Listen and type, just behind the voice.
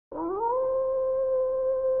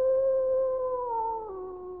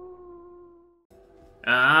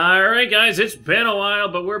Alright guys, it's been a while,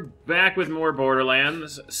 but we're back with more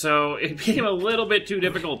Borderlands. So it became a little bit too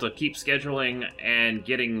difficult to keep scheduling and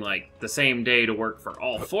getting, like, the same day to work for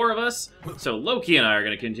all four of us. So Loki and I are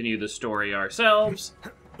going to continue the story ourselves,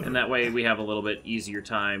 and that way we have a little bit easier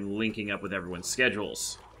time linking up with everyone's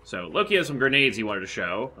schedules. So Loki has some grenades he wanted to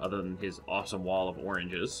show, other than his awesome wall of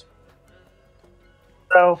oranges.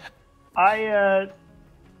 So, I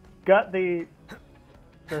got the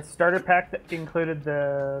starter pack that included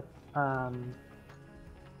the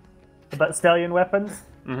butt stallion weapons.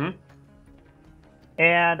 Mm-hmm.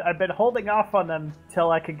 And I've been holding off on them till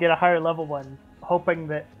I could get a higher level one, hoping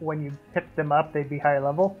that when you pick them up, they'd be higher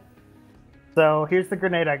level. So here's the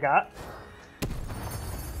grenade I got.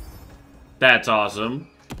 That's awesome.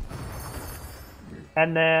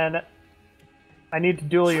 And then I need to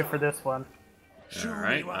duel you for this one.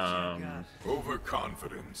 Alright,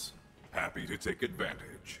 Overconfidence. Happy to take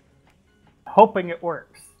advantage. Hoping it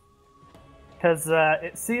works. Because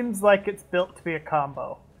it seems like it's built to be a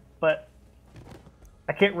combo. But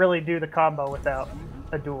I can't really do the combo without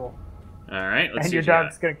a duel. Alright, let's and see. your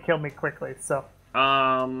dog's going to kill me quickly, so...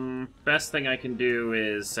 Best thing I can do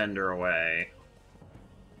is send her away.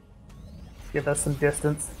 Give us some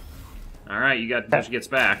distance. Alright, you got until she gets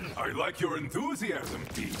back. I like your enthusiasm,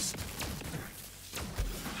 Beast.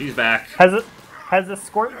 She's back. Has a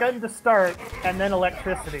squirt gun to start, and then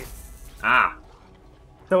electricity. Ah.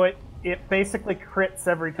 So it basically crits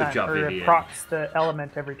every time, job, or it Vivian. procs the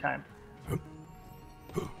element every time.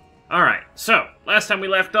 Alright, so, last time we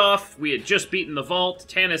left off, we had just beaten the vault,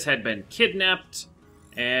 Tannis had been kidnapped,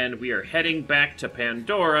 and we are heading back to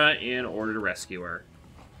Pandora in order to rescue her.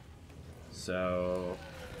 So,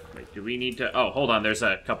 wait, do we need to... Oh, hold on, there's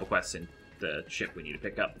a couple quests in the ship we need to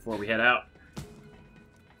pick up before we head out.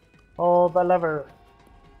 Hold the lever.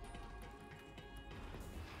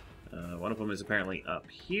 One of them is apparently up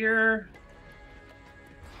here.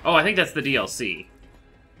 Oh, I think that's the DLC.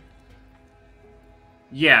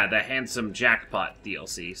 Yeah, the Handsome Jackpot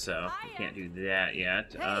DLC, so we can't do that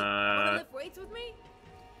yet. Hey, wanna lift weights with me?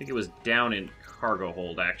 I think it was down in cargo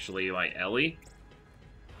hold, actually, by Ellie.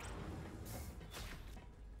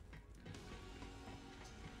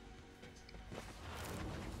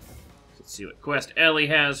 Let's see what quest Ellie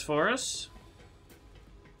has for us.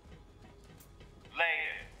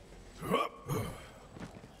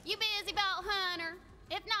 You busy, boat hunter?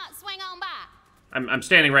 If not, swing on by. I'm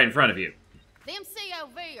standing right in front of you. Them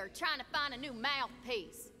COV are trying to find a new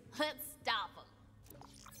mouthpiece. Let's stop them.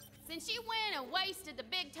 Since you went and wasted the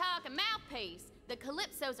big talking mouthpiece, the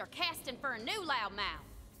Calypsos are casting for a new loudmouth.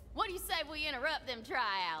 What do you say we interrupt them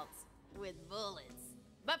tryouts with bullets?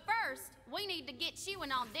 But first, we need to get you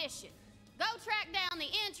an audition. Go track down the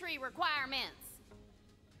entry requirements.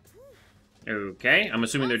 Okay, I'm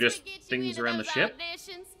assuming they're Once just we get you things into around the those ship.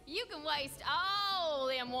 Auditions, you can waste all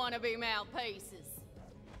them wannabe mouthpieces.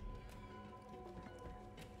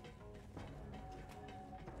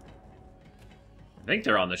 I think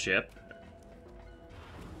they're on the ship.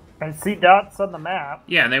 I see dots on the map.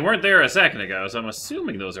 Yeah, and they weren't there a second ago, so I'm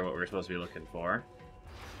assuming those are what we're supposed to be looking for.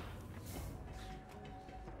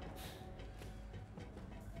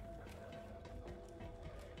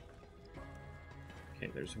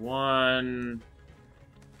 Okay, there's one.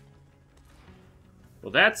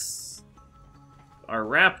 Well, that's our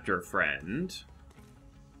raptor friend.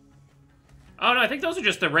 Oh, no, I think those are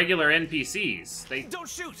just the regular NPCs. They... Don't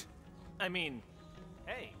shoot! I mean,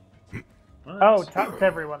 hey, What? Oh, talk to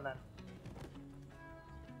everyone then.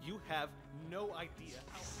 you have no idea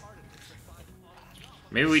how hard it is to find all.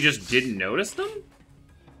 Maybe we just didn't notice them?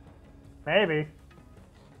 Maybe.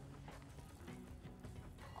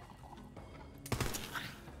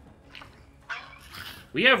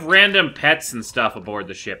 We have random pets and stuff aboard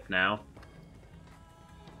the ship now.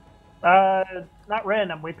 Not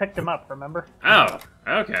random. We picked them up, remember? Oh,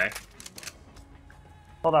 okay.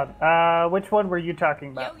 Hold on. Which one were you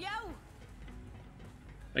talking about? Yo, yo!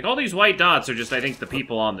 Like, all these white dots are just, I think, the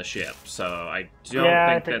people on the ship, so I don't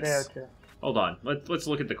Yeah, think I think that's... they are too. Hold on, let's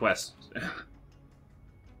look at the quest. Do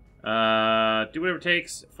whatever it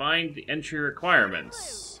takes, find the entry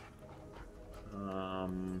requirements.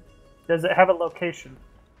 Does it have a location?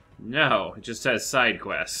 No, it just says side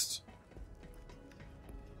quest.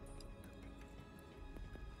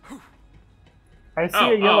 I see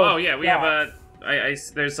a yellow. Oh, yeah, we have a...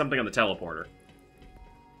 there's something on the teleporter.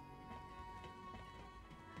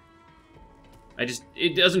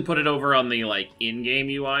 It doesn't put it over on the, like, in-game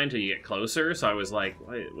UI until you get closer, so I was like,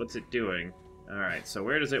 what's it doing? Alright, so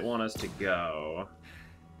where does it want us to go?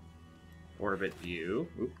 Orbit view.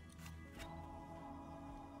 Oop.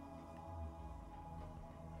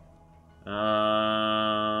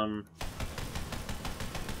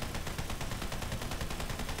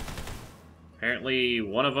 Apparently,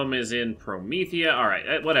 one of them is in Promethea.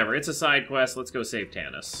 Alright, whatever. It's a side quest. Let's go save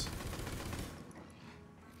Tannis.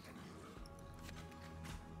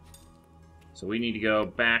 So we need to go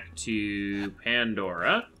back to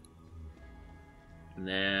Pandora. And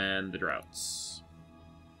then the Droughts.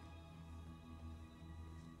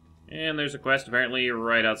 And there's a quest apparently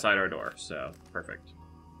right outside our door, so perfect.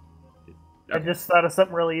 I just thought of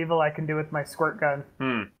something really evil I can do with my squirt gun.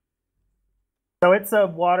 Hmm. So it's a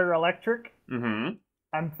water electric. Mm-hmm.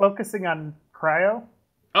 I'm focusing on cryo.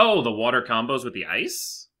 Oh, the water combos with the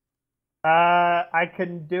ice? I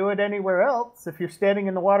can do it anywhere else. If you're standing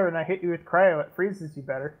in the water and I hit you with cryo, it freezes you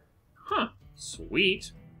better. Huh.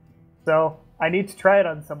 Sweet. So I need to try it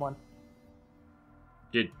on someone.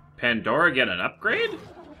 Did Pandora get an upgrade?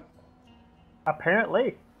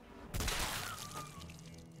 Apparently.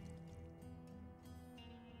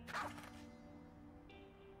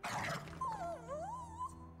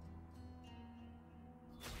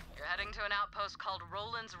 You're heading to an outpost called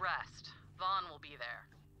Roland's Rest. Vaughn will be there.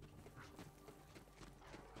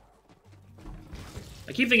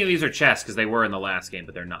 I keep thinking these are chests because they were in the last game,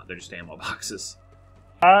 but they're not. They're just ammo boxes.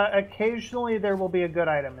 Occasionally there will be a good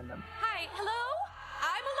item in them. Hi, hello?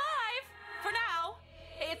 I'm alive! For now.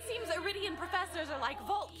 It seems Iridian professors are like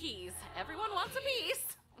vault keys. Everyone wants a piece.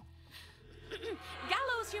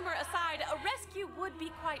 Gallows humor aside, a rescue would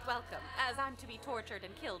be quite welcome, as I'm to be tortured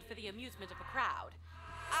and killed for the amusement of a crowd.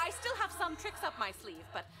 I still have some tricks up my sleeve,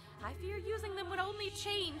 but I fear using them would only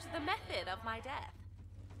change the method of my death.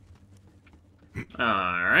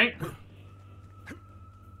 Alright.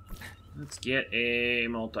 Let's get a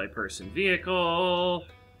multi-person vehicle.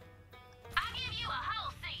 I'll give you a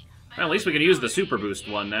whole seat. Well, at least we can use the Super Boost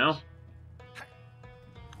one now.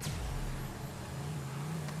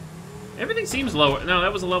 Everything seems lower. No,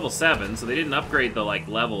 that was a level 7, so they didn't upgrade the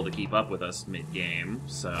level to keep up with us mid-game.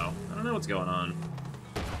 So, I don't know what's going on.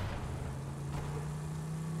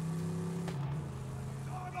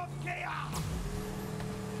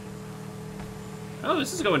 Oh,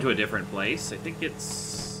 this is going to a different place. I think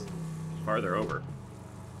it's farther over.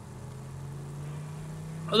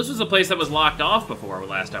 Oh, this was a place that was locked off before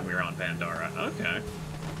last time we were on Pandora. Okay.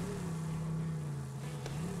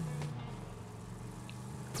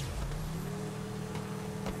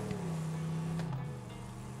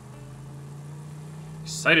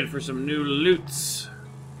 Excited for some new loots.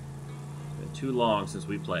 Been too long since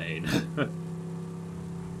we played.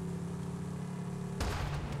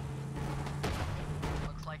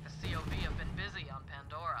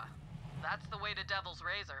 That's the way to Devil's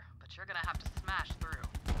Razor, but you're gonna have to smash through.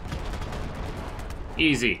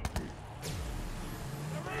 Easy.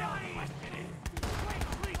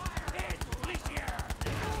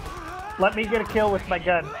 Let me get a kill with my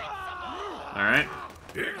gun. Alright.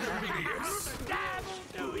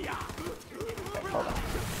 Hold on.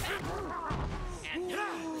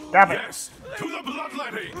 Damn it. Yes, to the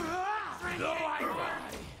bloodletting.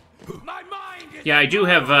 My mind is Yeah, I do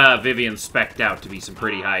have Vivian spec'd out to be some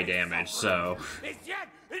pretty high damage, so... yet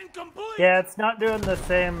incomplete. Yeah, it's not doing the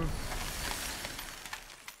same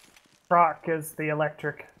proc as the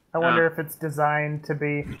electric. I wonder if it's designed to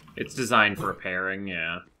be... It's designed for repairing,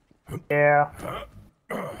 yeah. Yeah.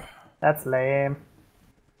 That's lame.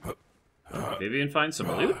 Vivian finds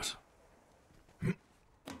some loot?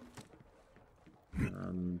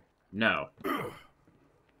 No.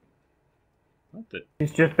 What the...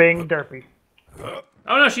 He's just being derpy. Oh,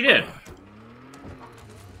 no, she did!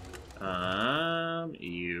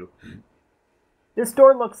 Ew. This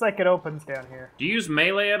door looks like it opens down here. Do you use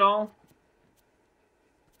melee at all?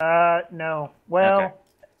 No. Well, Okay.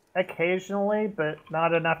 occasionally, but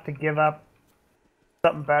not enough to give up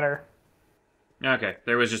something better. Okay,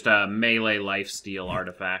 there was just a melee lifesteal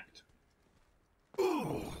artifact.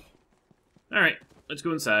 Alright, let's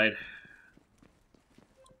go inside.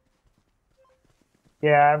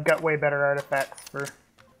 Yeah, I've got way better artifacts for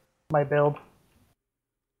my build.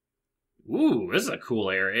 Ooh, this is a cool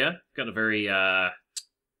area. Got a very,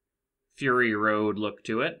 Fury Road look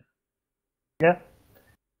to it. Yeah.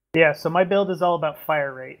 Yeah, so my build is all about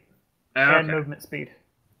fire rate and Okay. movement speed.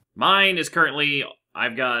 Mine is currently...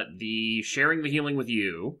 I've got the sharing the healing with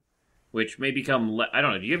you, which may become... I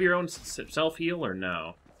don't know, do you have your own self-heal or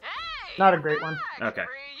no? Hey! Not a you're great one. back! Okay.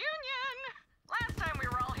 Reunion! Last time we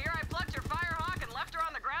were all here, I plucked your Firehawk and left her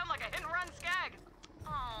on the ground like a hit-and-run skag.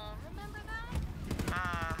 Oh, remember that?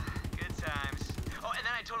 Good times. Oh, and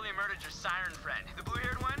then I totally murdered your siren friend. The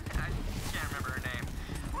blue-haired one? I can't remember her name.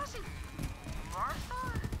 What was it?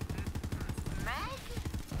 Martha? Meg?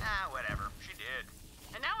 Whatever. She did.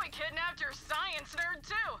 And now we kidnapped your science nerd,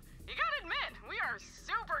 too. You gotta admit, we are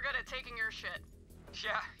super good at taking your shit.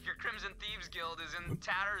 Yeah, your Crimson Thieves Guild is in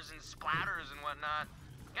tatters and splatters and whatnot.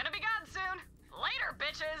 Gonna be gone soon. Later,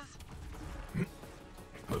 bitches.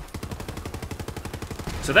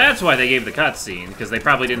 So that's why they gave the cutscene, because they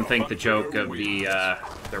probably didn't think the joke of the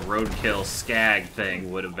roadkill skag thing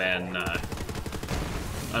would have been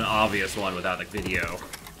an obvious one without the video.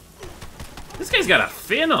 This guy's got a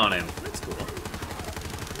fin on him. That's cool.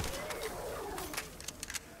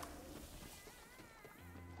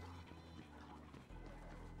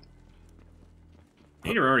 I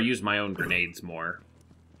need to remember to use my own grenades more.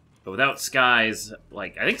 But without Sky's,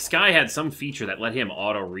 like, I think Sky had some feature that let him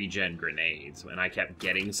auto-regen grenades, and I kept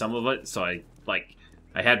getting some of it, so I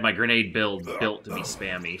had my grenade build built to be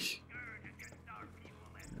spammy.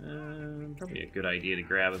 Probably a good idea to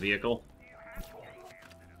grab a vehicle.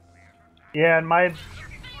 Yeah, and my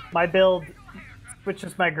build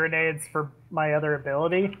switches my grenades for my other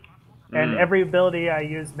ability, and every ability I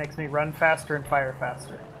use makes me run faster and fire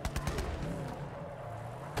faster.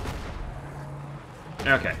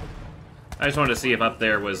 Okay. I just wanted to see if up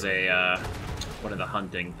there was a, one of the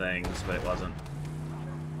hunting things, but it wasn't.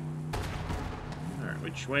 Alright,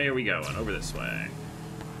 which way are we going? Over this way.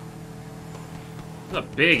 It's a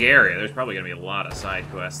big area. There's probably going to be a lot of side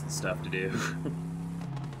quests and stuff to do.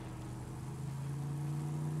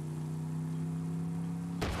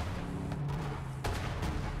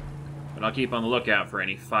 But I'll keep on the lookout for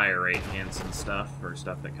any fire rate enhancing stuff, or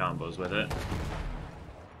stuff that combos with it.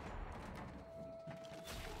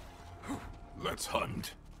 Let's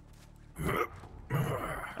hunt.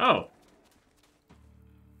 Oh.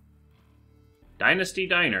 Dynasty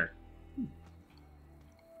Diner.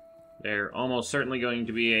 They're almost certainly going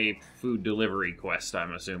to be a food delivery quest,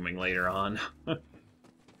 I'm assuming, later on.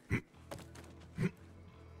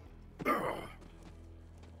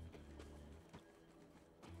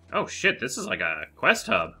 Oh shit, this is like a quest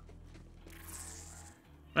hub.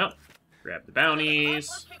 Well, grab the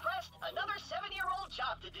bounties. Request another 7-year-old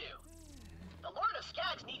job to do. The Lord of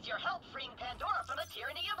Skags needs your help freeing Pandora from the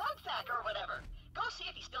tyranny of Hugfack or whatever. Go see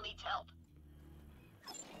if he still needs help.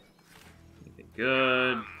 Anything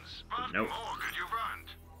good? Nope.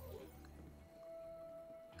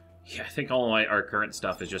 Yeah, I think all our current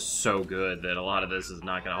stuff is just so good that a lot of this is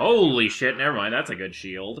not gonna... Holy shit, never mind, that's a good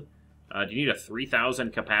shield. Do you need a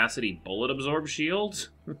 3,000 capacity bullet absorb shield?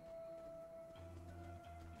 When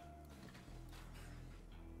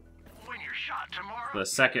you're shot tomorrow. The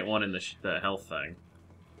second one in the health thing.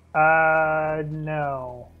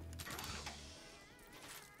 No.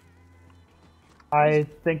 I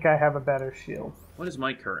think I have a better shield. What is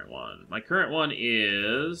my current one? My current one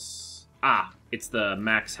is... Ah, it's the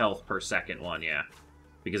max health per second one, yeah.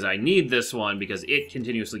 Because I need this one because it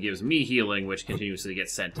continuously gives me healing, which continuously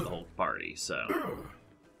gets sent to the whole party, so...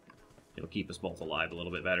 It'll keep us both alive a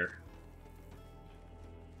little bit better.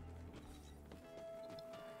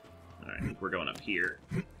 Alright, we're going up here.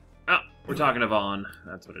 Oh, we're talking to Vaughn.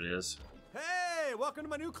 That's what it is. Hey, welcome to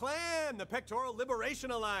my new clan, the Pectoral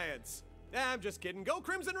Liberation Alliance. I'm just kidding. Go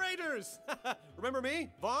Crimson Raiders! Remember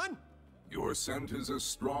me, Vaughn? Your scent is as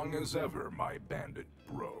strong as ever, my bandit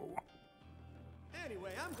bro.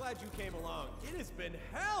 Anyway, I'm glad you came along. It has been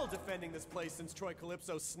hell defending this place since Troy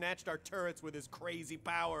Calypso snatched our turrets with his crazy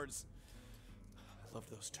powers. I love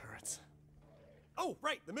those turrets. Oh,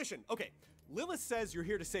 right, the mission. Okay, Lilith says you're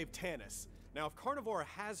here to save Tannis. Now, if Carnivora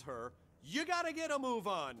has her, you gotta get a move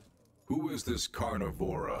on. Who is this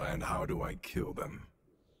Carnivora and how do I kill them?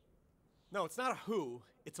 No, it's not a who,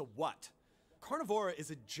 it's a what. Carnivora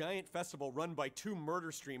is a giant festival run by 2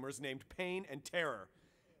 murder streamers named Pain and Terror.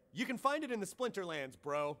 You can find it in the Splinterlands,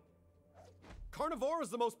 bro. Carnivora is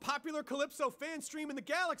the most popular Calypso fan stream in the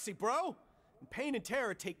galaxy, bro! And Pain and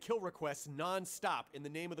Terror take kill requests non-stop in the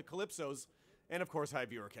name of the Calypsos, and of course high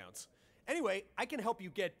viewer counts. Anyway, I can help you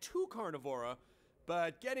get to Carnivora,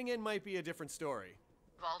 but getting in might be a different story.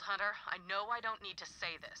 Vault Hunter, I know I don't need to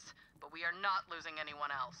say this, but we are not losing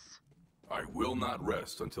anyone else. I will not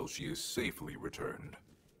rest until she is safely returned.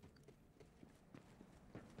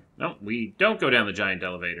 No, we don't go down the giant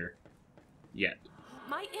elevator. Yet.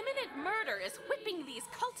 My imminent murder is whipping these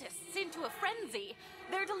cultists into a frenzy.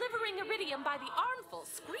 They're delivering iridium by the armful,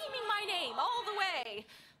 screaming my name all the way.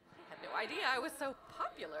 I had no idea I was so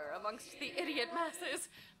popular amongst the idiot masses.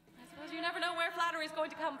 I suppose you never know where flattery's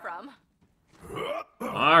going to come from.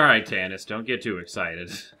 Alright, Tannis, don't get too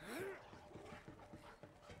excited.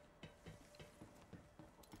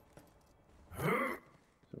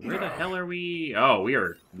 Where the hell are we? Oh, we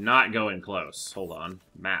are not going close. Hold on.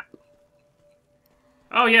 Map.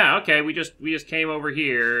 Oh yeah, okay, we just came over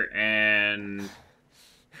here and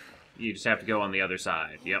you just have to go on the other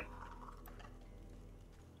side. Yep.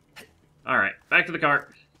 Alright, back to the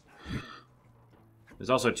cart. There's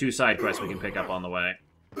also 2 side quests we can pick up on the way.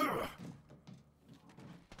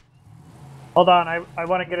 Hold on, I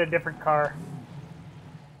want to get a different car.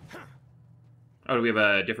 Oh, do we have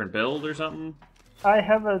a different build or something? I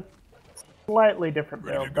have a slightly different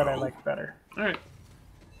build that I like better. Alright.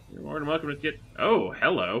 You're more than welcome to get... Oh,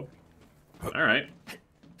 hello. Alright.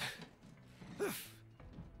 Oh,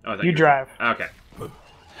 I thought You drive. Okay.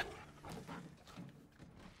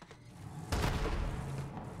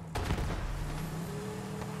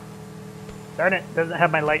 Darn it, doesn't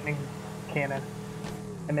have my lightning cannon.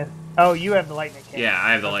 I missed. Oh, you have the lightning cannon. Yeah,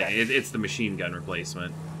 I have the Okay. lightning. It's the machine gun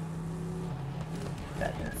replacement.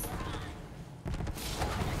 That is.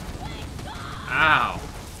 Ow.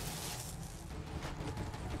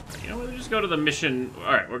 You know what, we'll just go to the mission.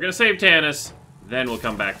 Alright, we're gonna save Tannis, then we'll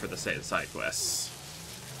come back for the side quests.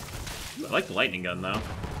 I like the lightning gun, though.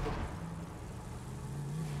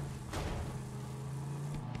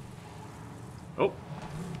 Oh.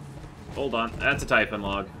 Hold on, that's a Typhon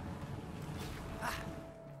log.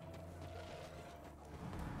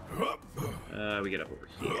 We get up over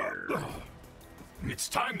here. It's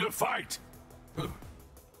time to fight!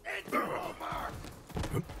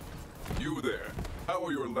 You there. How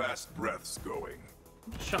are your last breaths going?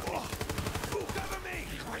 Shut up.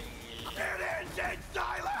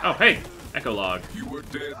 Oh, hey! Echo log. You were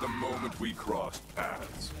dead the moment we crossed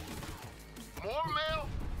paths. More mail?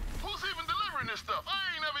 Who's even delivering this stuff?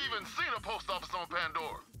 I ain't never even seen a post office on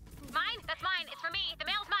Pandora. Mine? That's mine. It's for me. The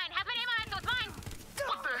mail's mine. Has my name on it, so it's mine.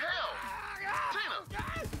 What the hell? Tina,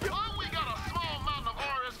 why we got a small mountain of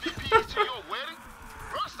RSVPs to your wedding?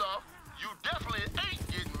 First off, you definitely ain't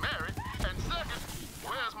getting married. And second,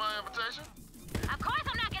 where's my invitation? Of course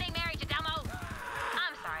I'm not getting married, you dumbo.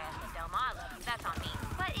 I'm sorry I said dumbo. I love you. That's on me.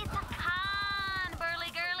 But it's a con, burly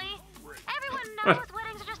girly. Everyone knows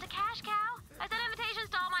weddings are just a cash cow. I sent invitations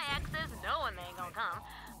to all my exes, knowing they ain't gonna come.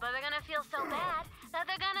 But they're gonna feel so bad that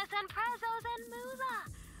they're gonna send prezos and moolah.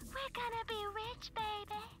 We're gonna be rich,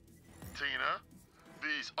 baby. Tina,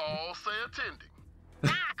 these all say attending.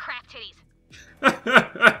 Ah, crap titties.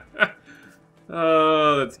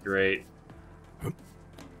 Oh, that's great.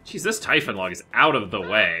 Jeez, this Typhon log is out of the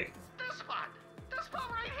way. This spot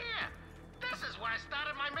right here. This is where I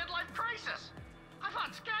started my midlife crisis. I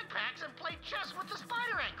fought skag packs and played chess with the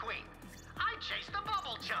Spider-Ant Queen. I chased the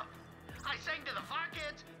bubble chump. I sang to the far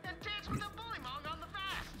kids and danced with the bully mong on the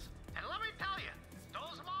fasts. And let me tell you,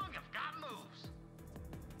 those mong have got moves.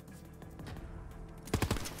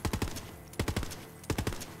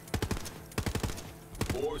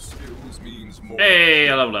 More skills means more. Hey,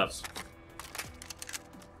 I leveled up.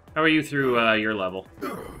 How are you through your level?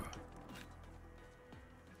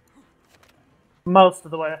 Most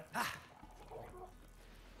of the way.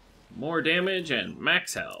 More damage and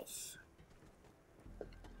max health.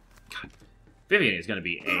 God, Vivian is going to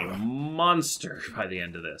be a monster by the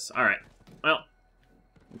end of this. Alright, well,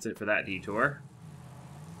 that's it for that detour.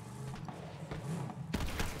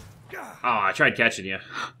 Oh, I tried catching you.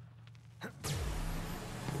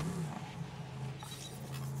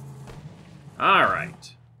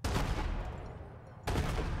 Alright.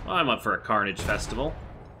 Well, I'm up for a Carnage Festival.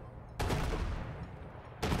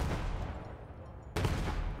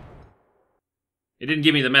 It didn't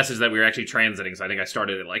give me the message that we were actually transiting, so I think I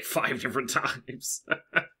started it like 5 different times.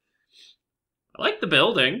 I like the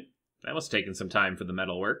building. That must have taken some time for the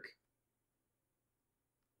metalwork.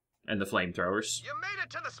 And the flamethrowers. You made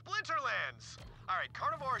it to the Splinterlands! Alright,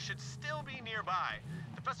 Carnivore should still be nearby.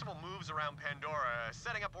 The festival moves around Pandora,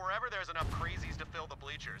 setting up wherever there's enough crazies to fill the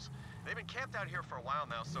bleachers. They've been camped out here for a while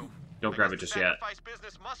now, so... Don't grab it just yet. Sacrifice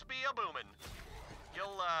business must be a boomin'.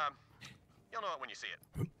 You'll know it when you see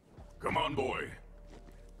it. Come on, boy.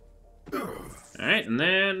 Alright, and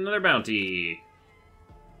then another bounty.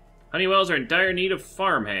 Honeywells are in dire need of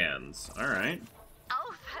farmhands. Alright.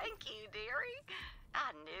 Oh, thank you, dearie.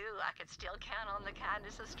 I knew I could still count on the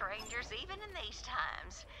kindness of strangers even in these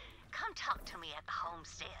times. Come talk to me at the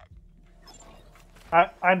homestead.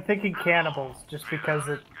 I'm thinking cannibals, just because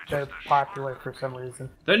they're popular for some reason.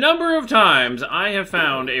 The number of times I have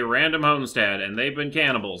found a random homestead and they've been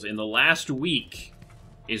cannibals in the last week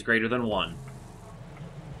is greater than 1.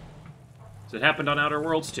 So it happened on Outer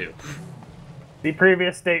Worlds too. The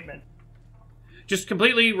previous statement. Just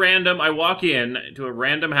completely random, I walk in to a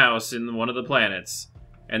random house in one of the planets,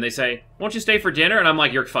 and they say, won't you stay for dinner? And I'm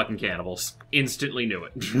like, you're fucking cannibals. Instantly knew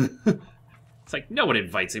it. It's like, no one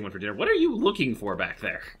invites anyone for dinner. What are you looking for back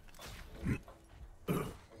there?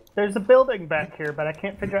 There's a building back here, but I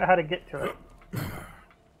can't figure out how to get to it.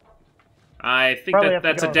 I think Probably have to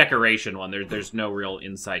that's go. a decoration one. There's no real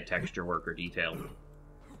inside texture work or detail.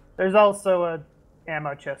 There's also a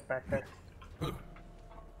ammo chest back there.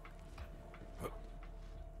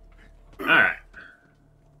 Alright.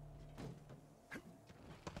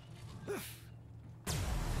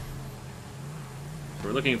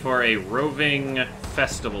 We're looking for a roving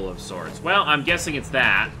festival of sorts. Well, I'm guessing it's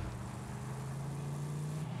that.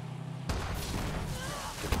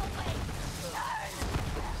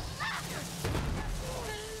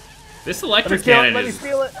 This electric cannon let is... me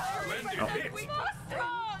steal it. Oh.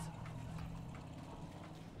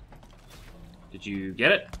 Did you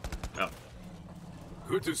get it? Oh.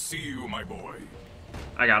 Good to see you, my boy.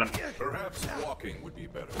 I got him. Perhaps walking would be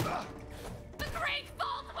better. The Great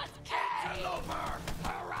Vault was caved!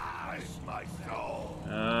 Arise, my soul.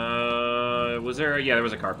 Was there... Yeah, there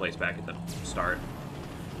was a car place back at the start.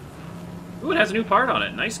 Ooh, it has a new part on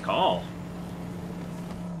it. Nice call.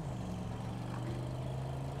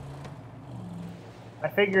 I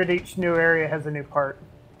figured each new area has a new part.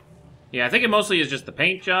 Yeah, I think it mostly is just the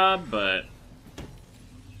paint job, but...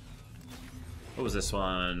 What was this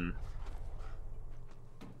one?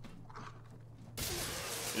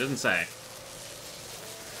 It doesn't say.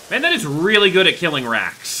 Man, that is really good at killing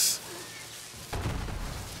racks.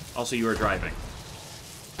 Also, you are driving.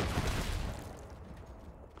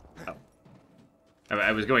 Oh.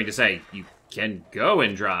 I was going to say, you can go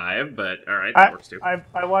and drive, but alright, that works too.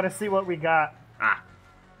 I want to see what we got. Ah.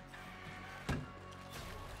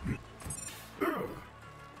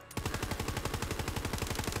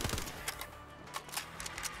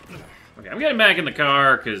 Okay, I'm getting back in the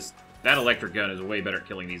car, because that electric gun is way better at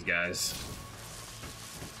killing these guys.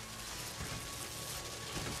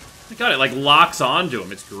 My god, it like locks onto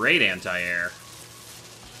him. It's great anti-air.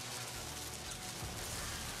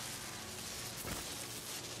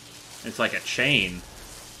 It's like a chain.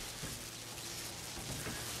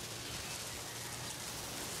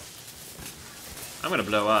 I'm gonna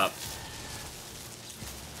blow up.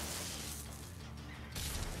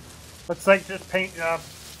 Looks like just paint job.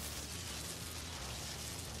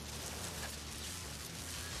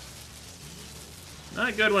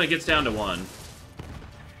 Not good when it gets down to 1.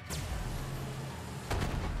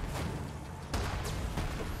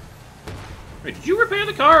 Wait, did you repair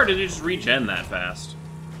the car, or did it just regen that fast?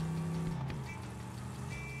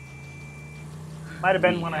 Might have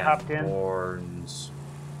been when I hopped in. Horns.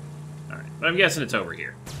 Alright, but I'm guessing it's over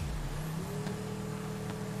here.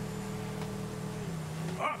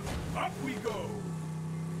 Up we go.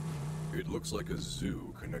 It looks like a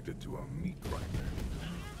zoo connected to a meat grinder.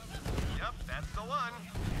 Yep, that's the one.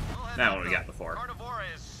 That one we got before. Carnivora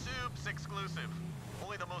is Soup's exclusive.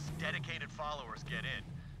 Only the most dedicated followers get in.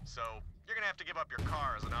 So, you're gonna have to give up your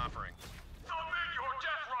car as an offering. Submit your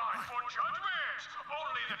death ride for judgment!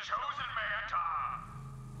 Only the chosen may enter!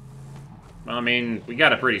 Well, I mean, we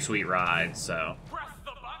got a pretty sweet ride, so... Press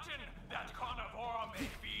the button that Carnivora may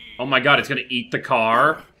be. Oh my god, it's gonna eat the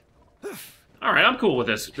car? Alright, I'm cool with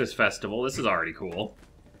this festival. This is already cool.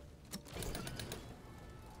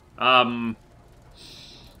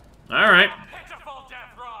 Alright. Pitiful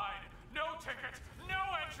death ride! No tickets, no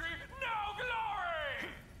entry, no glory!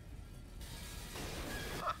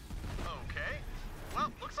 Huh. Okay.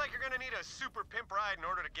 Well, looks like you're gonna need a super pimp ride in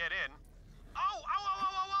order to get in. Oh,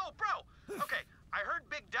 bro! Okay, I heard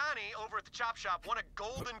Big Donnie over at the chop shop won a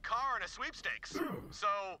golden car in a sweepstakes.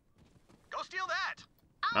 So, go steal that.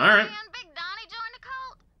 Oh, Alright. man, Big Donnie joined the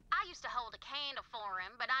cult? I used to hold a candle for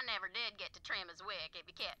him, but I never did get to trim his wick, if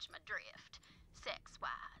you catch my drift. Sex-wise.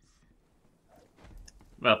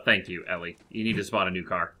 Well, thank you, Ellie. You need to spawn a new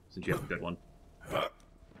car, since you have a good one.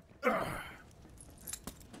 I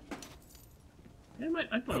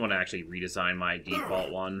might want to actually redesign my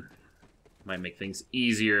default one. Might make things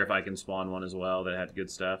easier if I can spawn one as well that had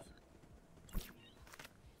good stuff.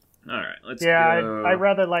 Alright, let's go. Yeah, I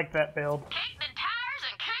rather like that build. Kick the tires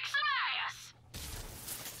and kick some ass!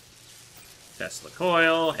 Tesla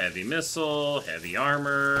coil, heavy missile, heavy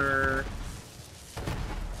armor.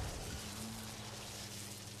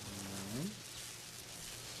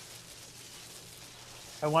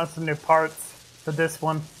 I want some new parts for this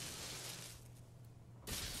one.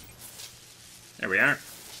 There we are.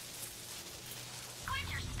 Quit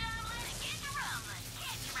your stumbling and get to rumbling.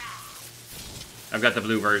 Catch right. I've got the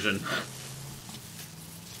blue version.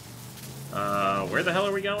 Where the hell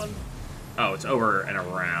are we going? Oh, it's over and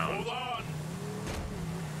around. Hold on.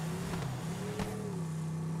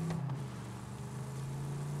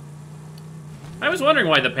 I was wondering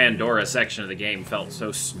why the Pandora section of the game felt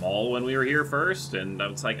so small when we were here first, and I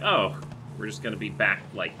was like, oh, we're just gonna be back,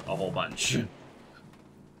 like, a whole bunch.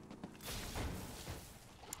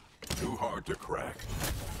 Too hard to crack.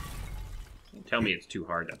 Tell me it's too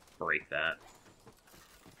hard to break that.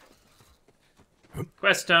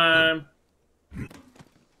 Quest time.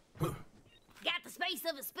 Got the space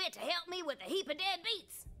of a spit to help me with a heap of dead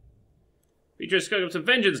beats. We just cooked up some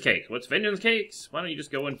vengeance cakes. What's vengeance cakes? Why don't you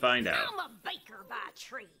just go and find out? I'm a baker by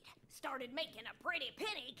trade. Started making a pretty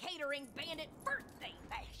penny catering bandit birthday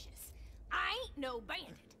bashes. I ain't no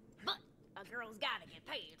bandit, but a girl's gotta get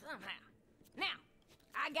paid somehow. Now,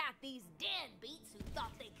 I got these deadbeats who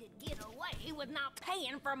thought they could get away with not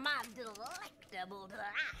paying for my delectable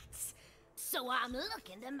delights. So I'm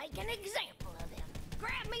looking to make an example of them.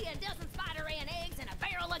 Grab me a dozen spider ant eggs and a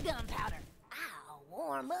barrel of gunpowder. I'll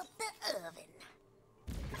warm up the oven.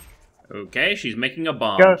 Okay, she's making a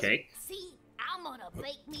bomb Ghost. cake. See, I'm gonna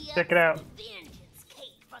bake me up Check it out. some vengeance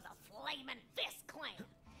cake for the Flamin' Fist Clan.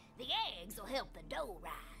 The eggs will help the dough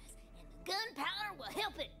rise, and the gunpowder will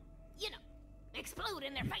help it, you know, explode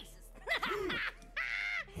in their faces.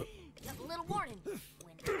 Just a little warning. When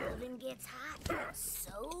the oven gets hot,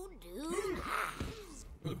 so do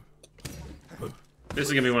I. This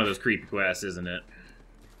is gonna be one of those creepy quests, isn't it?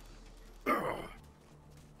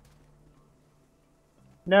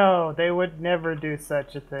 No, they would never do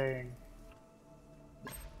such a thing.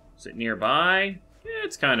 Is it nearby? Yeah,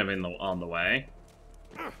 it's kind of on the way.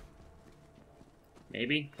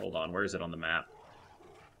 Maybe? Hold on, where is it on the map?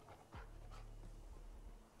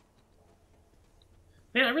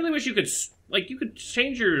 Man, I really wish you could, like, you could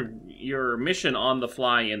change your mission on the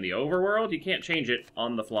fly in the overworld. You can't change it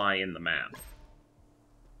on the fly in the map.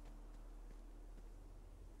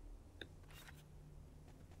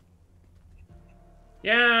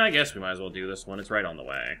 Yeah, I guess we might as well do this one. It's right on the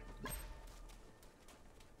way.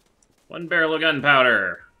 1 barrel of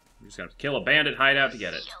gunpowder. We're just gonna kill a bandit hideout to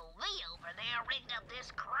get it. COV over there rigged up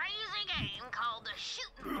this crazy game called the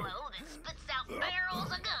Shooting Blow that spits out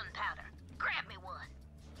barrels of gunpowder. Grab me one.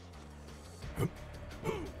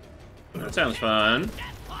 That sounds fun.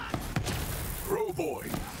 Crow boy,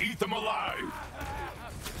 eat them alive.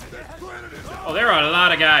 Oh, there are a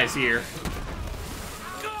lot of guys here.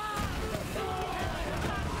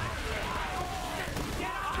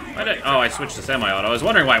 Oh, I switched to semi-auto. I was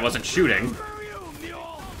wondering why I wasn't shooting.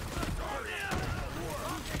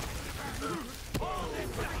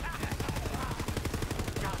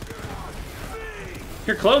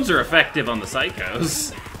 Your clones are effective on the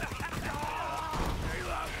psychos.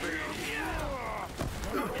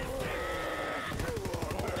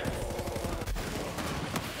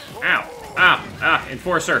 Ow! Ah!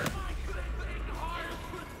 Enforcer!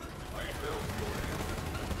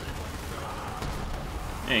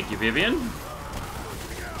 Thank you, Vivian.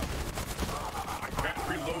 I can't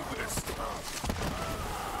reload this.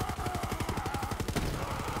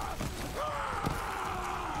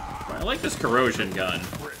 I like this corrosion gun.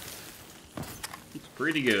 It's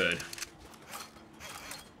pretty good.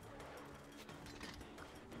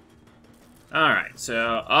 Alright,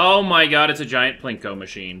 so... Oh my god, it's a giant Plinko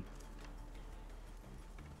machine.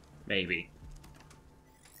 Maybe.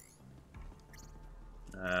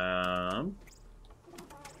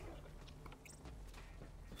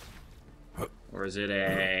 Or is it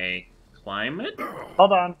a climate?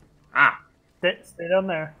 Hold on. Ah! Stay down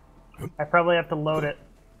there. I probably have to load it.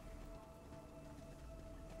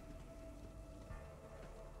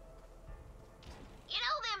 You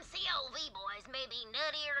know them COV boys may be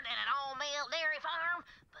nuttier than an all-male dairy farm,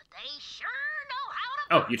 but they sure know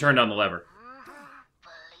how to... Oh, you turned on the lever.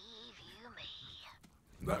 Believe you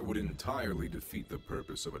me. That would entirely defeat the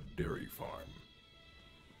purpose of a dairy farm.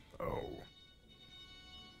 Oh.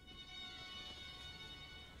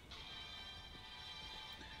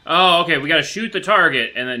 Oh, okay, we gotta shoot the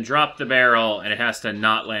target and then drop the barrel, and it has to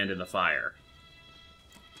not land in the fire.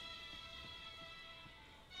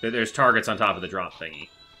 There's targets on top of the drop thingy.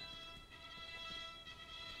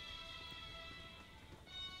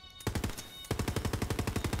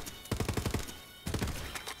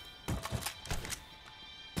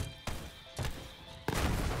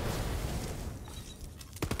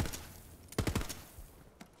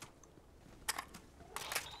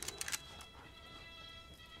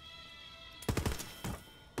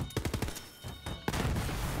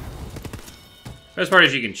 Best part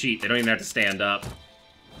is you can cheat. They don't even have to stand up.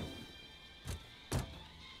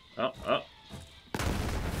 Oh.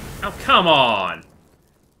 Oh, come on!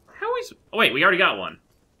 How is... Oh, wait, we already got one.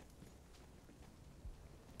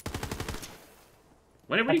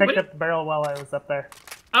 I picked up the barrel while I was up there.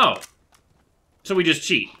 Oh. So we just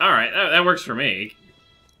cheat. Alright, that works for me.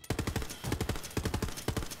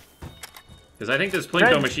 Because I think this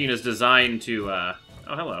Plinko machine is designed to,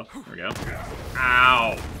 Oh, hello. There we go.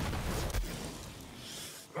 Ow!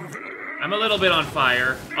 I'm a little bit on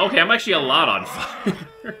fire. Okay, I'm actually a lot on fire.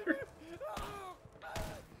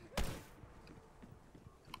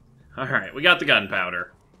 Alright, we got the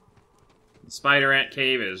gunpowder. The spider ant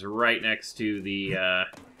cave is right next to the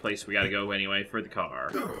place we gotta go anyway for the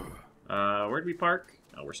car. Where'd we park?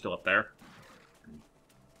 Oh, we're still up there.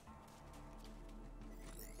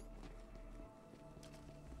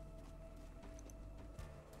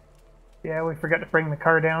 Yeah, we forgot to bring the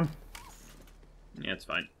car down. Yeah, it's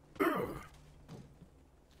fine.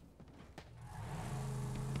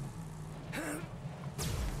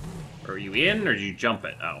 Are you in, or did you jump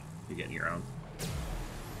it? Oh, you're getting your own.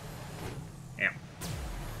 Yeah.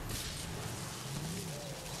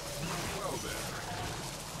 Well then.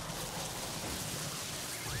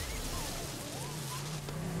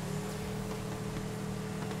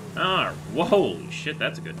 Oh, whoa, holy shit,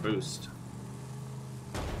 that's a good boost.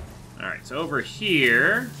 Alright, so over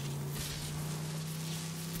here...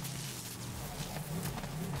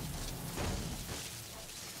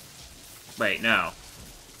 Wait, no.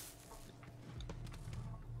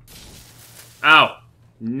 Oh!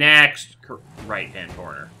 Next right-hand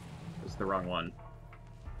corner. That's the wrong one.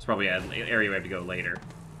 It's probably an area we have to go later.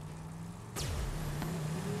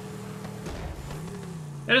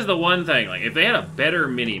 That is the one thing, like, if they had a better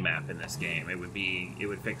mini-map in this game, it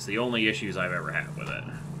would fix the only issues I've ever had with it.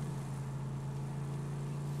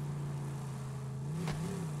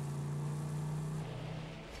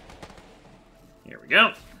 Here we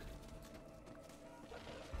go.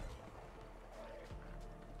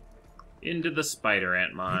 Into the spider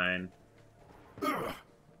ant mine.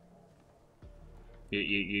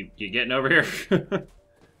 You getting over here?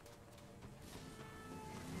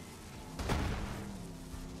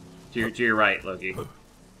 to your right, Loki.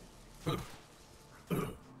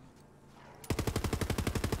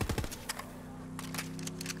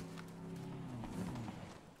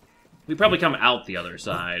 We probably come out the other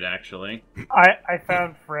side, actually. I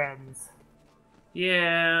found friends.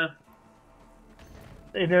 Yeah.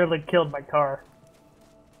 They nearly killed my car.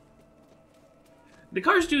 The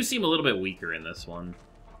cars do seem a little bit weaker in this one.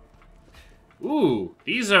 Ooh,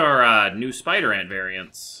 these are new spider ant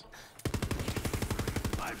variants.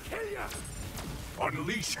 I'll kill ya!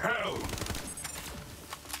 Unleash hell!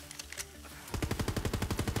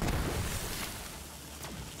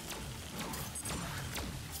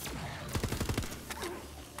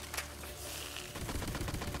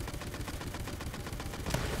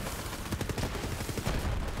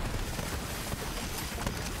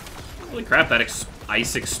 Holy crap, that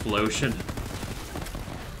ice explosion.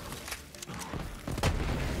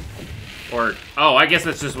 Or, oh, I guess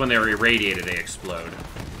that's just when they're irradiated, they explode.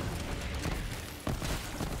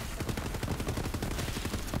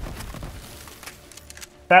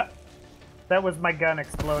 That was my gun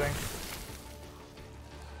exploding.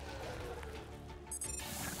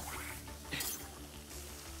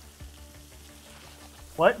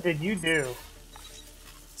 What did you do?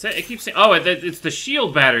 It keeps saying, oh, it's the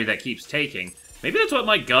shield battery that keeps taking. Maybe that's what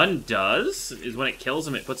my gun does, is when it kills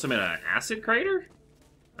him, it puts him in an acid crater?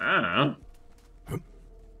 I don't know.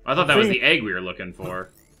 I thought that was the egg we were looking for.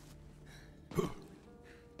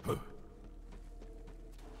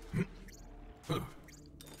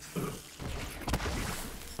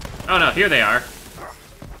 Oh no, here they are.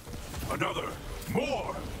 Another!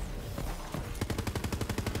 More!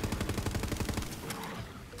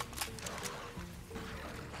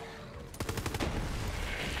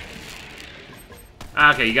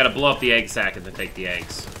 Okay, you gotta blow up the egg sack and then take the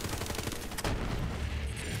eggs.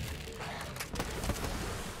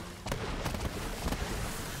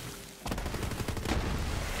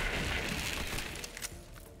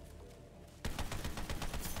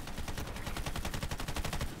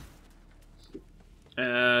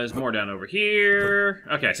 There's more down over here.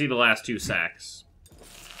 Okay, I see the last two sacks.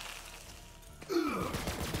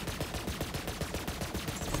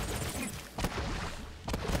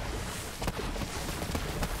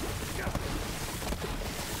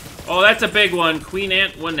 Oh, that's a big one. Queen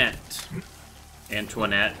Antoinette.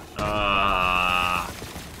 Antoinette.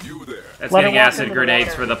 You there. That's getting acid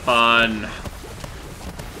grenades for the fun.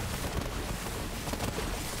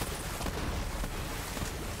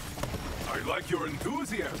 I like your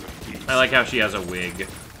enthusiasm, Pete. I like how she has a wig.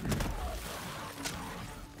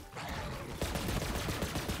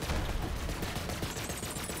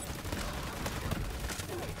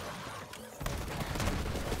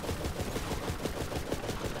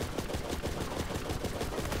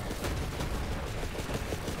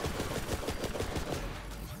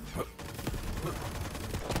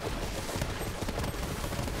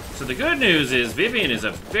 So the good news is Vivian is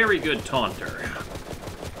a very good taunter.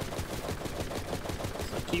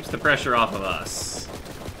 So it keeps the pressure off of us.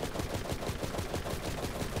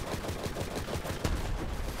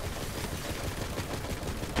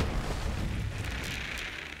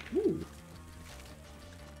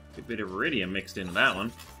 A bit of iridium mixed into that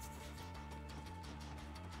one.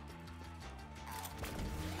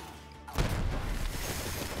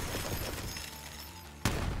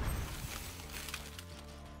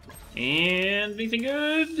 And anything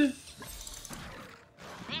good? This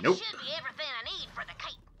Nope. should be everything I need for the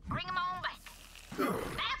cake. Bring them on back. That's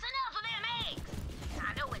enough of them eggs.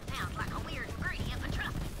 I know it sounds like a weird ingredient, but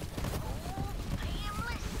trust me. Old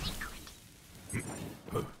family secret.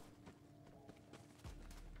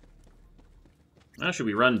 Now, should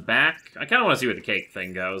we run back? I kind of want to see where the cake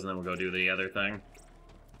thing goes, and then we'll go do the other thing.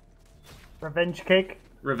 Revenge cake?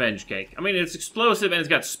 Revenge cake. I mean, it's explosive, and it's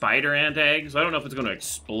got spider ant eggs. So I don't know if it's going to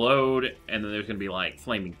explode, and then there's going to be, like,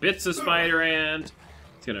 flaming bits of spider ant.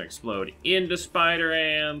 It's going to explode into spider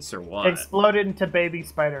ants, or what? Explode into baby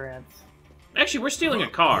spider ants. Actually, we're stealing a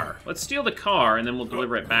car. Let's steal the car, and then we'll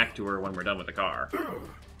deliver it back to her when we're done with the car.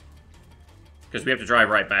 Because we have to drive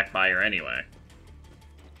right back by her anyway.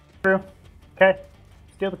 True. Okay.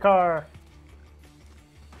 Steal the car.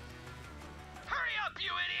 Hurry up,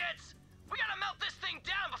 you idiots! We gotta melt this thing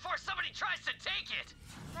down before somebody tries to take it!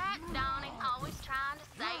 That Donnie always trying to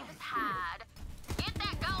save his hide. Get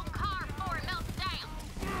that golden car before it melts down.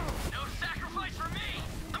 No sacrifice for me!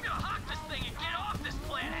 I'm gonna hawk this thing and get off this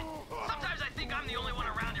planet! Sometimes I think I'm the only one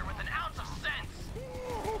around here with an ounce of sense!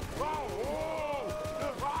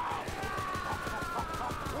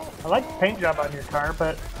 I like the paint job on your car,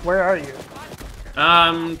 but where are you?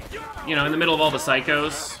 You know, in the middle of all the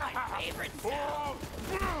psychos.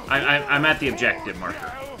 I'm at the objective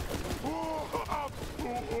marker.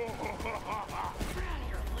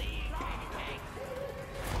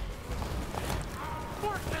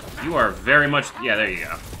 You are very much... Yeah, there you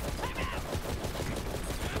go.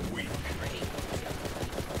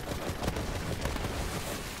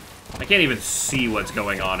 I can't even see what's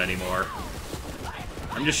going on anymore.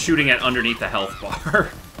 I'm just shooting at underneath the health bar.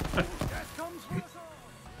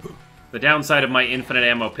 The downside of my infinite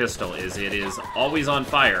ammo pistol is it is always on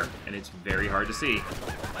fire, and it's very hard to see.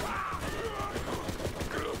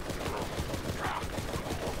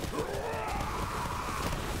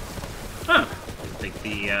 Huh. Didn't think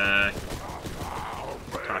the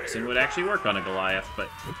toxin would actually work on a Goliath, but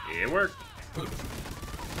it worked.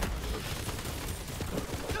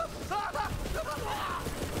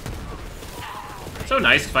 So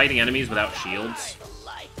nice fighting enemies without shields.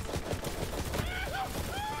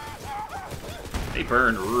 They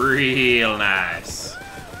burn real nice.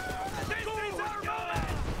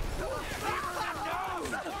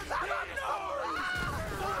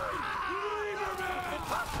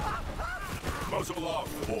 Muzzle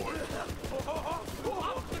off, boy.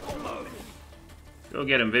 Go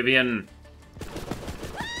get him, Vivian.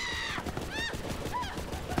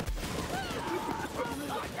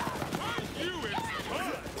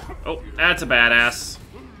 Oh, that's a badass.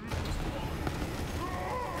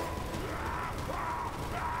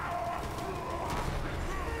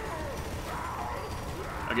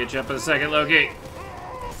 I'll get you up in a second, Loki.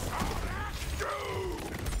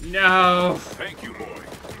 No. Thank you, boy.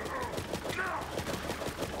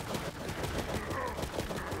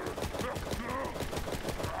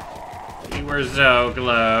 We were so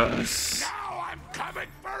close. Now I'm coming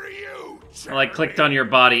for you. I like clicked on your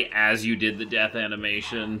body as you did the death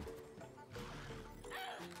animation.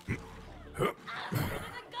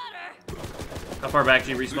 How far back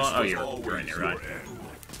do you respawn? Oh, you're in here, right?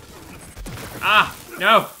 Ah!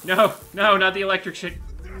 No! No! No! Not the electric shit!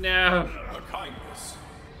 No! A kindness.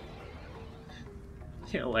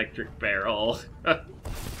 The electric barrel.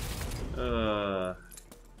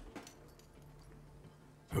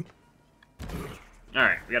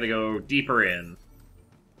 Alright, we gotta go deeper in.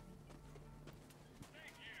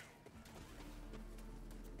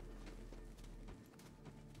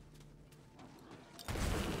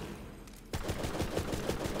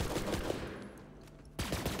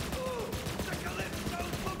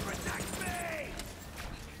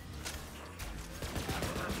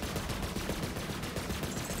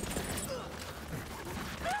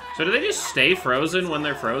 So do they just stay frozen when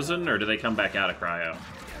they're frozen, or do they come back out of cryo?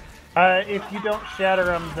 If you don't shatter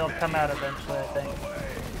them, they'll come out eventually, I think.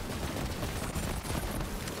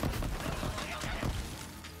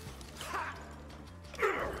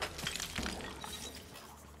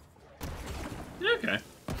 Okay.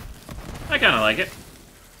 I kind of like it.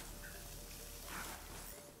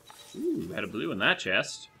 Ooh, had a blue in that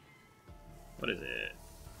chest. What is it?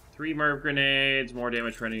 3 Merv grenades, more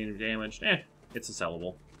damage for any damage. It's a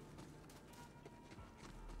sellable.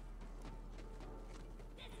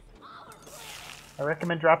 I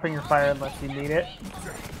recommend dropping your fire unless you need it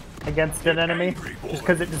against an enemy, just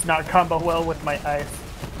because it does not combo well with my ice.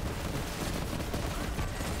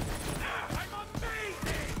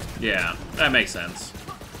 Yeah, that makes sense.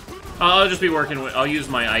 I'll just be working with... I'll use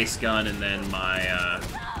my ice gun and then my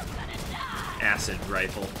acid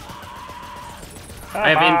rifle.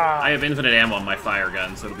 I have infinite ammo on my fire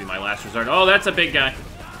gun, so it'll be my last resort. Oh, that's a big guy.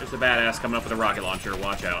 There's a badass coming up with a rocket launcher.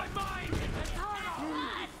 Watch out.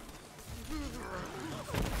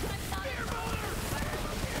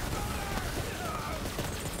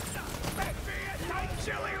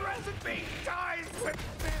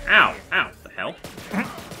 Ow! Ow! What the hell?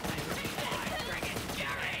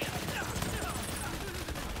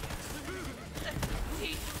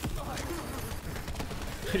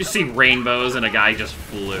 I just see rainbows and a guy just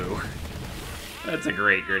flew. That's a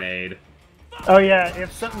great grenade. Oh yeah,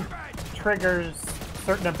 if something triggers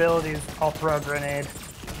certain abilities, I'll throw a grenade.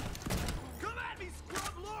 Come at me,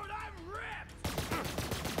 scrub lord, I'm ripped!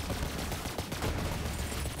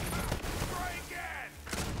 Try again!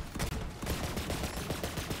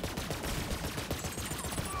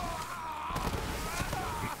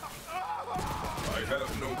 I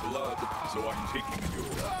have no blood, so I'm taking yours.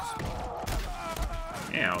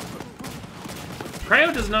 Ow.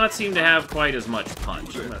 Cryo does not seem to have quite as much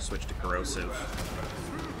punch. I'm gonna switch to corrosive.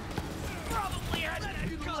 Probably has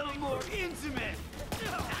become more intimate.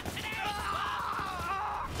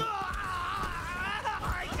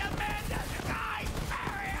 I demand a divine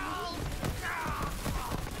burial.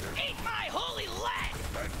 Eat my holy leg.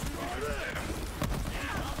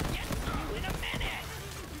 I'll get to you in a minute.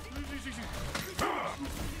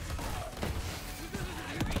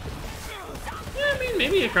 Yeah, I mean,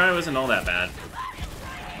 maybe a cryo isn't all that bad.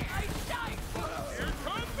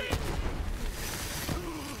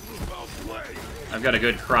 I've got a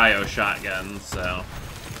good cryo shotgun, so...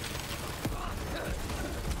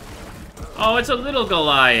 Oh, it's a little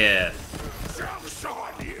Goliath!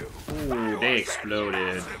 Ooh, they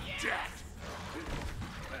exploded.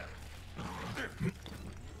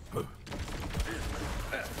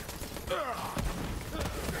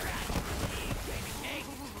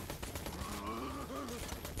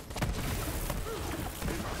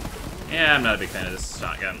 Yeah, I'm not a big fan of this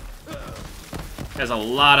shotgun. There's a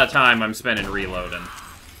lot of time I'm spending reloading.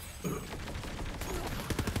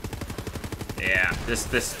 Yeah,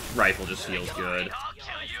 this rifle just feels good. I'll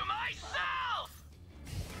kill you myself.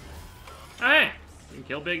 Hey, you can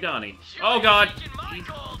kill Big Donnie. Oh god,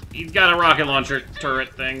 he's got a rocket launcher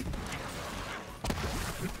turret thing.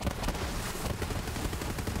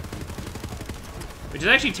 Which is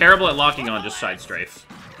actually terrible at locking on just side strafe.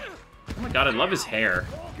 Oh my god, I love his hair.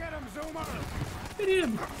 Look at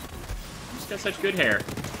him. He's got such good hair.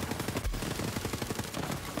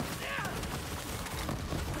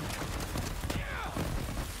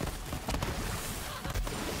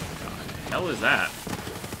 What the hell is that?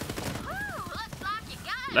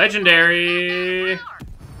 Legendary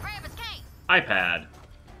iPad.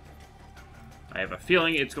 I have a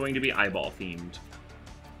feeling it's going to be eyeball themed.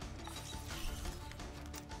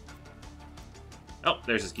 Oh,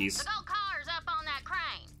 there's his keys. The gold car's up on that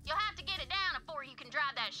crane. You'll have to get it down before you can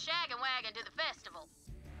drive that shaggin' wagon to the festival.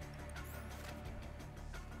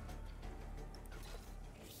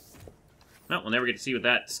 Well, we'll never get to see what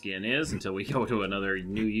that skin is until we go to another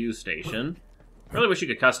new use station. Really wish you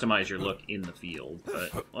could customize your look in the field, but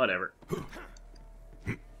whatever.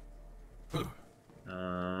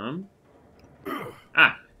 I'm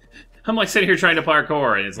like sitting here trying to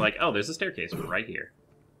parkour, and it's like, oh, there's a staircase right here.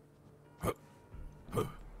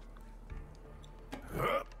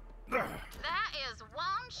 That is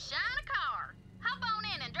one shiny car. Hop on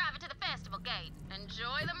in and drive it to the festival gate.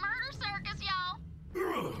 Enjoy the murder circus, y'all.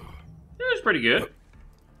 It was pretty good.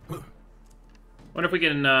 Wonder if we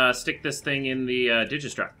can stick this thing in the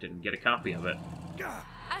Digistruct and get a copy of it.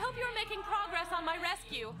 I hope you're making progress on my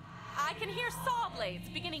rescue. I can hear saw blades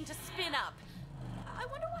beginning to spin up. I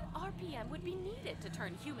wonder what RPM would be needed to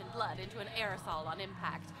turn human blood into an aerosol on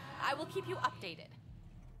impact. I will keep you updated.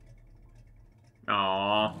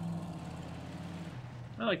 Aww.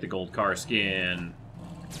 I like the gold car skin.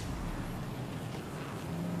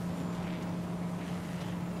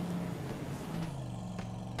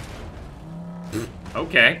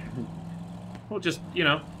 Okay. We'll just, you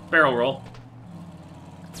know, barrel roll.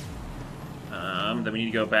 Then we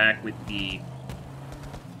need to go back with the...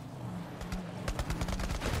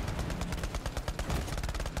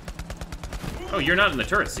 Oh, you're not in the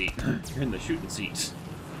turret seat. You're in the shooting seat.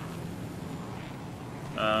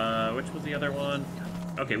 Which was the other one?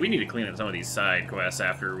 Okay, we need to clean up some of these side quests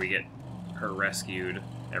after we get her rescued.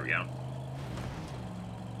 There we go.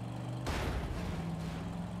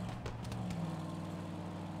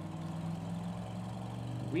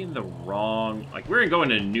 Are we in the wrong... Like, we're going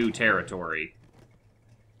to new territory.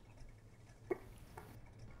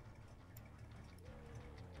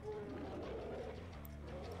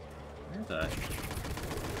 Where the...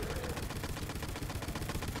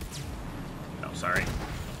 Oh, sorry.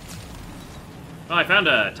 Well, I found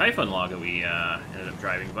a Typhon log that we ended up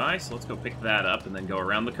driving by, so let's go pick that up and then go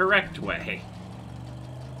around the correct way.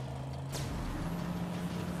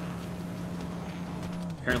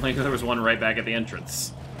 Apparently there was one right back at the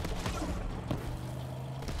entrance.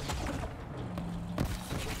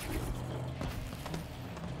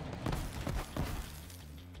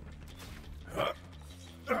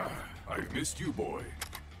 I missed you, boy.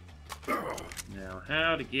 Now,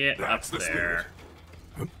 how to get That's up the there?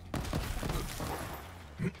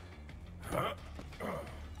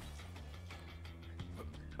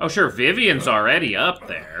 Oh, sure, Vivian's already up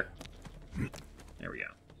there. There we go.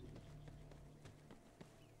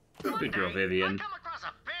 Good girl, Vivian. I come across a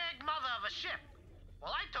big mother of a ship.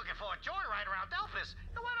 Well, I took it for a joyride around Delphis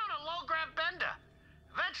and went on a low-grav bender.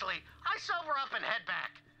 Eventually, I sober up and head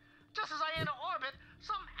back. Just as I enter orbit,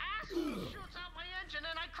 some asshole shoots out my engine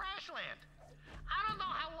and I crash land. I don't know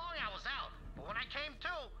how long I was out, but when I came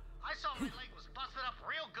to, I saw my leg was busted up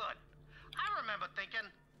real good. I remember thinking,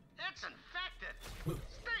 it's infected.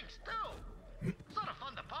 Stinks, too. Sort of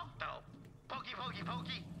fun to poke, though. Pokey, pokey,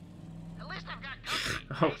 pokey. At least I've got company.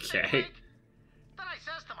 Okay. Then I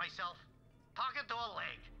says to myself, talking to a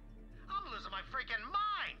leg, I'm losing my freaking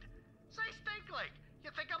mind. Say, stink leg,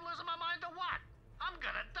 you think I'm losing my mind or what? I'm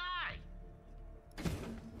gonna die.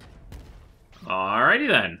 Alrighty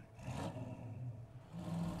then.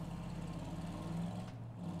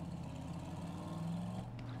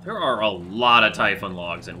 There are a lot of Typhon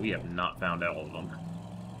logs, and we have not found all of them.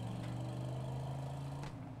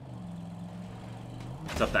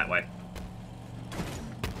 It's up that way.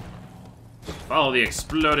 Follow the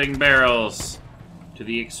exploding barrels to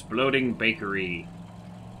the exploding bakery.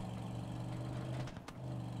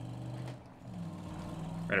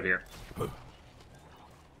 Right up here.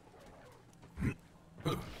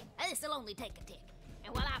 This'll only take a tick.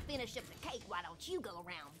 And while I finish up the cake, why don't you go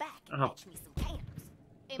around back and Oh. fetch me some candles?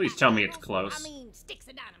 And Please by tell me it's candles, close. I mean sticks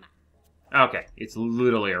of dynamite. Okay, it's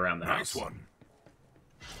literally around the Nice house. one.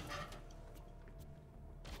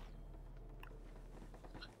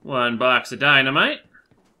 One box of dynamite.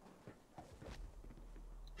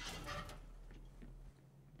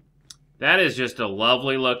 That is just a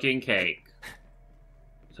lovely looking cake.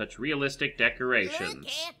 Such realistic decorations. Look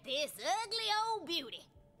at this ugly old beauty.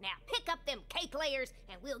 Now pick up them cake layers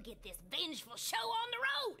and we'll get this vengeful show on the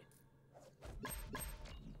road.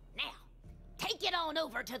 Now, take it on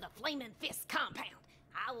over to the Flaming Fist compound.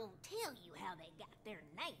 I won't tell you how they got their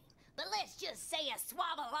name, but let's just say a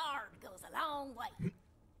swabblard goes a long way.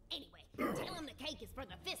 Anyway, tell him the cake is for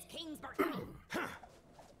the Fist King's birthday.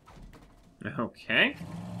 Okay.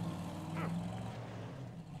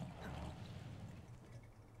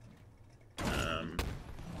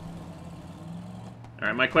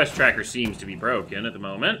 Alright, my quest tracker seems to be broken at the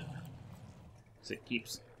moment. Because it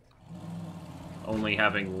keeps only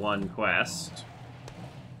having one quest.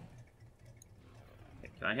 Okay,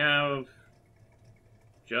 can I have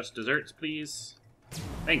just desserts, please?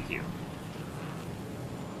 Thank you.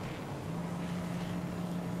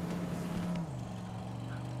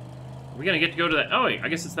 Are we gonna get to go to that? Oh, I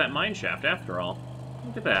guess it's that mine shaft after all.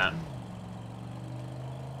 Look at that.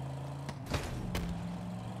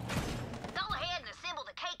 Go ahead and assemble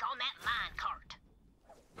the cake on that mine cart.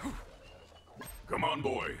 Come on,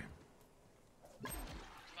 boy.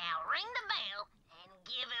 Now ring the bell and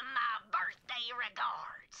give him my birthday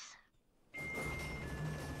regards.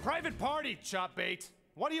 Private party, Chopbait.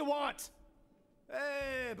 What do you want?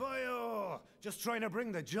 Hey, boyo. Just trying to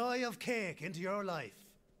bring the joy of cake into your life.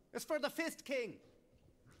 It's for the Fist King.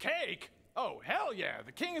 Cake? Oh, hell yeah.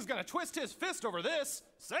 The king is gonna twist his fist over this.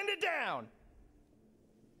 Send it down.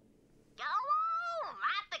 Go on,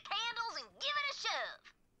 light the candles and give it a shove.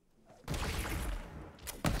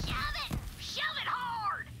 Shove it! Shove it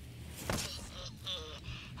hard!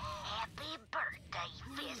 Happy birthday,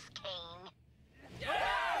 Fist King.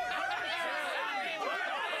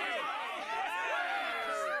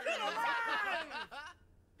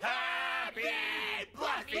 Happy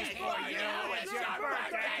birthday for you! It's your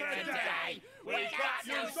birthday today! We got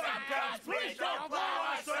new subcons, please don't blow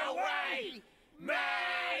us away!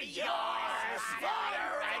 May your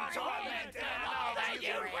slaughter and torment and all that you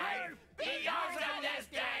hate be yours on this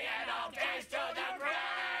day and all days to the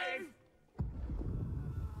grave!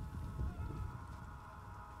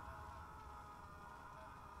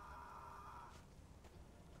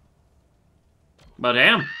 But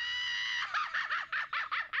damn. That's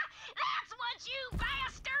what you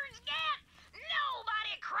bastards get!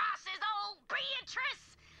 Nobody crosses old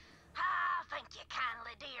Beatrice! Ah, thank you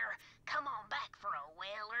kindly, dear. Come on back for a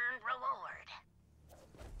well-earned reward.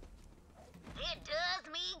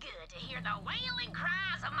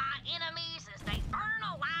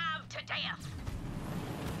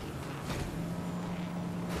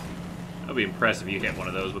 I'd be impressed if you hit one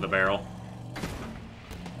of those with a barrel.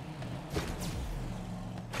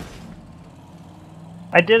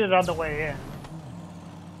 I did it on the way in.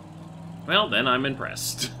 Well, then I'm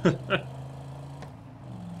impressed.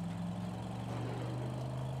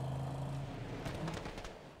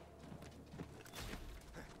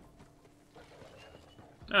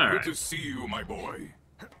 Alright. Good to see you, my boy.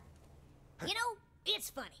 You know, it's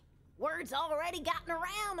funny. Word's already gotten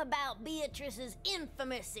around about Beatrice's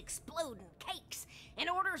infamous exploding cakes, and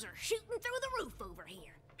orders are shooting through the roof over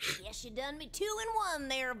here. Guess you done me 2 in 1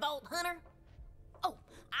 there, Vault Hunter. Oh,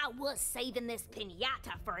 I was saving this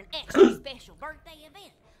pinata for an extra special birthday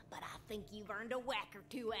event, but I think you've earned a whack or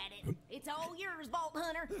 2 at it. It's all yours, Vault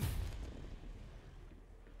Hunter.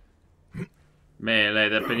 Melee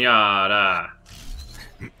the pinata.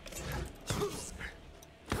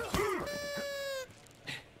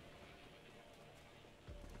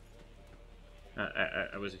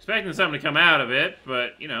 I was expecting something to come out of it,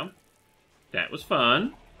 but, you know, that was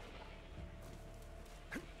fun.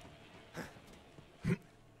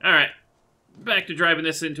 Alright, back to driving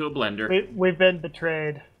this into a blender. We've been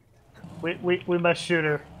betrayed. We must shoot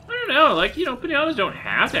her. I don't know, like, you know, pinatas don't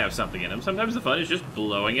have to have something in them. Sometimes the fun is just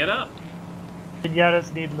blowing it up.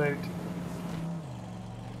 Pinatas need loot.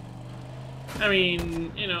 I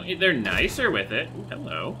mean, you know, they're nicer with it. Ooh,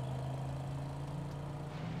 hello.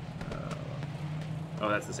 Oh,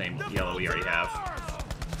 that's the same yellow we already have.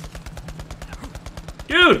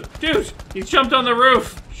 Dude! Dude! He jumped on the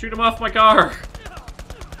roof! Shoot him off my car!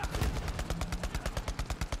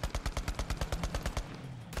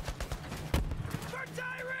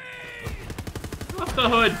 Off the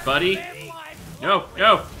hood, buddy! No!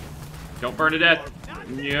 No! Don't burn to death!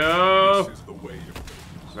 No!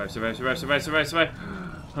 Survive, survive, survive, survive, survive, survive!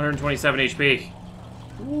 127 HP.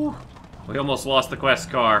 Ooh. We almost lost the quest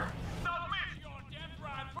car.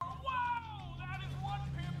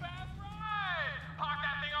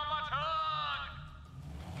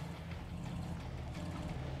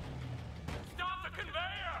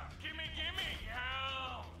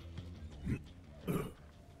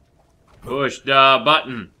 Push the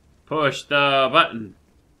button. Push the button.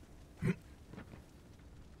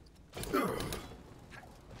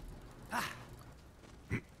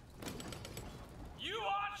 You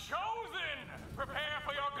are chosen. Prepare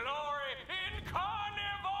for your glory in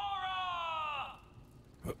Carnivora.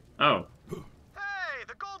 Oh. Hey,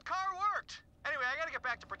 the gold car worked. Anyway, I gotta get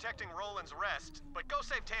back to protecting Roland's rest, but go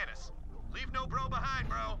save Tannis. Leave no bro behind,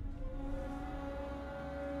 bro.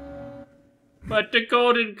 But the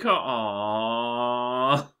golden car.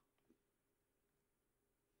 Aww.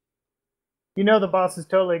 You know the boss is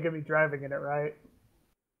totally gonna be driving in it, right?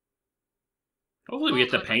 Hopefully we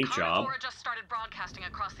get the paint job. Carnivora just started broadcasting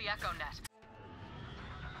across the Echo Net.